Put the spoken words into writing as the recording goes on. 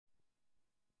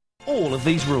all of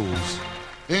these rules.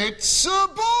 It's a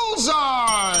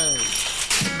Bullseye!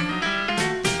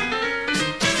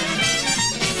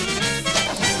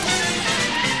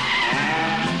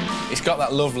 It's got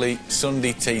that lovely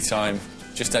Sunday tea time,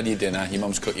 just had your dinner, your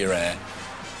mum's cut your hair,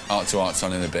 heart to heart's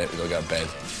on in a bit, we've got to go to bed.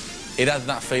 It had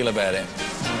that feel about it.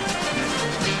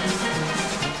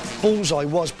 Bullseye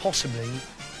was possibly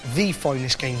the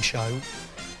finest game show,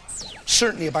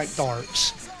 certainly about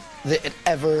darts, that had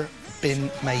ever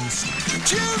been made.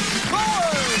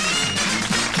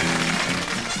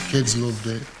 Kids loved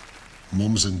it,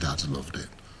 mums and dads loved it.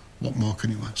 What more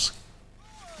can you ask?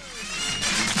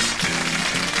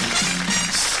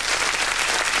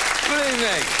 Good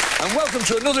evening, and welcome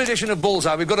to another edition of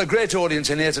Bullseye. We've got a great audience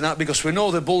in here tonight because we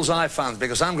know the Bullseye fans,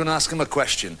 because I'm going to ask them a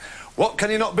question. What can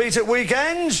you not beat at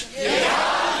weekends? You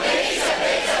can't beat a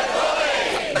bit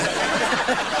of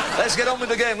bully! Let's get on with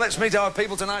the game. Let's meet our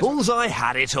people tonight. Bullseye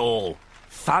had it all.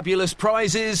 Fabulous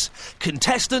prizes,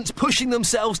 contestants pushing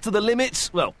themselves to the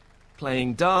limits, well,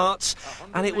 playing darts,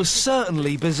 and it was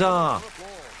certainly bizarre.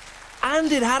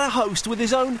 And it had a host with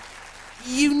his own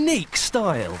unique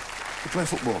style. You play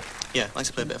football? Yeah, I like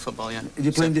to play a bit of football, yeah. Did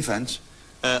you play in defence?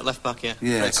 Left back, yeah.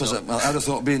 Yeah, because I'd have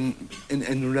thought being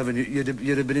in revenue, you'd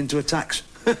have been into attacks.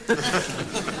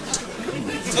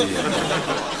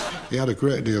 He had a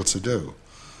great deal to do,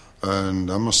 and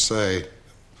I must say,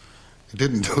 he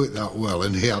didn't do it that well,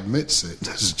 and he admits it,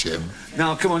 does Jim.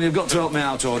 Now, come on, you've got to help me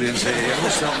out, audience here. You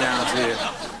must help me out here.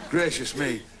 Gracious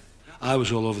me. I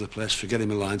was all over the place, forgetting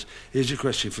my lines. Here's your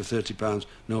question for £30.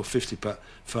 No, 50 Can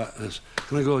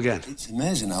I go again? It's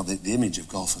amazing how the image of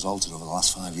golf has altered over the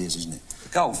last 5 years, isn't it?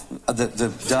 Golf?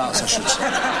 The darts, I should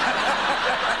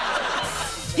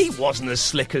say. He wasn't as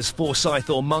slick as Forsyth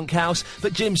or Monkhouse,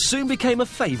 but Jim soon became a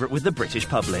favourite with the British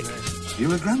public.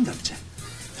 You a granddad, Ted?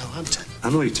 No, I'm Ted. I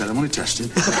know you, Ted. I'm only testing.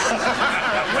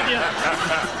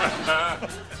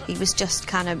 He was just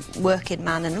kind of working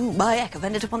man, and oh, by heck, I've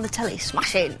ended up on the telly,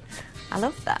 smashing. I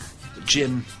loved that.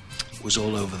 Jim was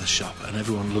all over the shop, and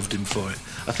everyone loved him for it.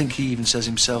 I think he even says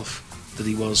himself that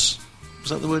he was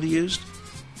that the word he used?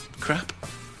 Crap?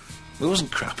 Well, it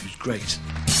wasn't crap, it was great.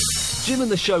 Jim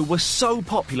and the show were so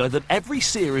popular that every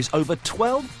series over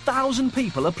 12,000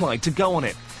 people applied to go on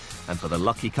it. And for the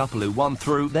lucky couple who won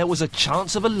through, there was a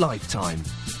chance of a lifetime.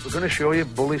 We're going to show you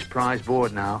Bully's prize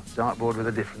board now. Dartboard with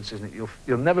a difference, isn't it?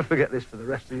 You'll never forget this for the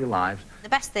rest of your lives. The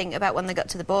best thing about when they got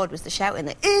to the board was the shouting,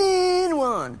 the in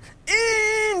one,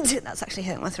 in two. That's actually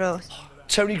hurt my throat.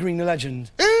 Tony Green, the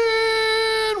legend.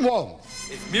 In one.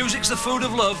 If music's the food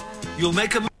of love, you'll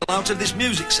make a meal out of this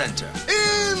music centre.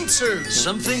 In two.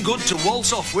 Something good to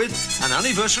waltz off with, an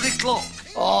anniversary clock.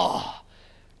 Oh,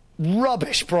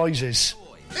 rubbish prizes.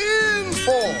 In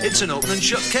four. It's an open and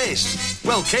shut case.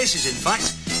 Well, cases, in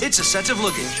fact. It's a set of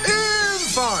luggage. In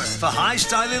five. For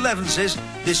high-style 11s,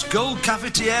 this gold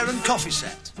cafetiere and coffee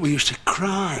set. We used to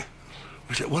cry.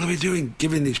 We said, what are we doing,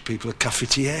 giving these people a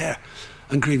cafetiere?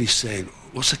 And Greeny's saying,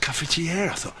 what's a cafetiere?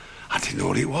 I thought, I didn't know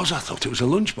what it was. I thought it was a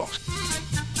lunchbox.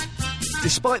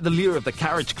 Despite the lure of the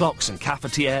carriage clocks and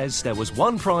cafetières, there was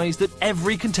one prize that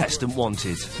every contestant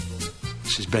wanted.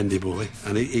 This is Bendy Bully,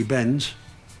 and he bends.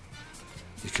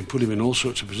 You can put him in all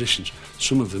sorts of positions.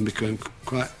 Some of them become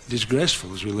quite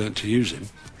disgraceful as we learnt to use him.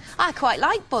 I quite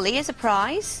like Bully as a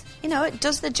prize. You know, it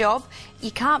does the job. You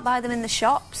can't buy them in the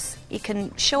shops. You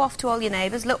can show off to all your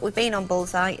neighbours. Look, we've been on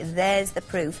Bullseye. There's the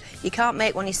proof. You can't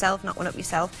make one yourself, knock one up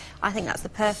yourself. I think that's the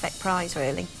perfect prize,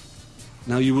 really.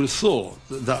 Now, you would have thought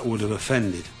that that would have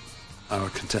offended our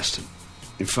contestant.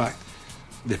 In fact,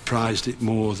 they prized it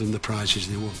more than the prizes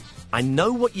they won. I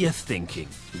know what you're thinking.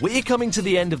 We're coming to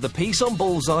the end of the piece on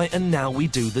Bullseye, and now we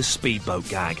do the speedboat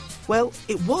gag. Well,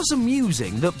 it was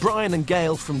amusing that Brian and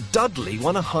Gail from Dudley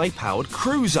won a high-powered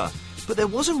cruiser, but there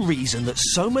was a reason that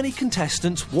so many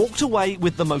contestants walked away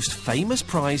with the most famous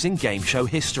prize in game show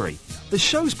history. The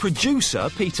show's producer,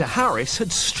 Peter Harris,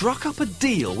 had struck up a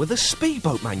deal with a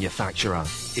speedboat manufacturer.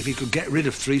 If he could get rid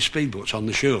of 3 speedboats on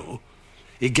the show,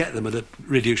 he'd get them at a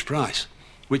reduced price,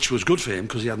 which was good for him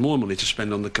because he had more money to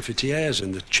spend on the cafetières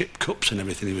and the chip cups and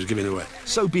everything he was giving away.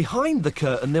 So behind the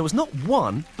curtain there was not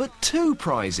one, but 2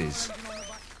 prizes.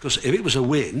 Because if it was a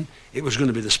win, it was going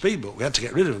to be the speedboat. We had to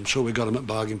get rid of them, so we got them at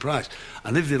bargain price.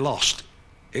 And if they lost,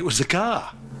 it was the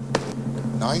car.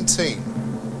 19.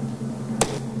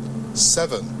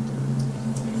 7.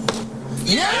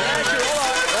 Yeah! All right.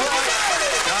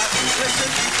 Listen,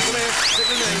 come here, sit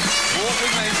with me, walk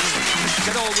with me.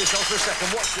 Get all this off for a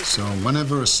second, watch this. So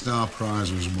whenever a star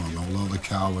prize was won, although the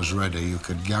car was ready, you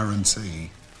could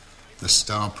guarantee the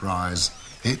star prize.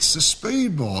 It's a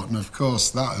speedboat, and of course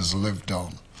that has lived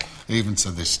on, even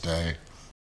to this day.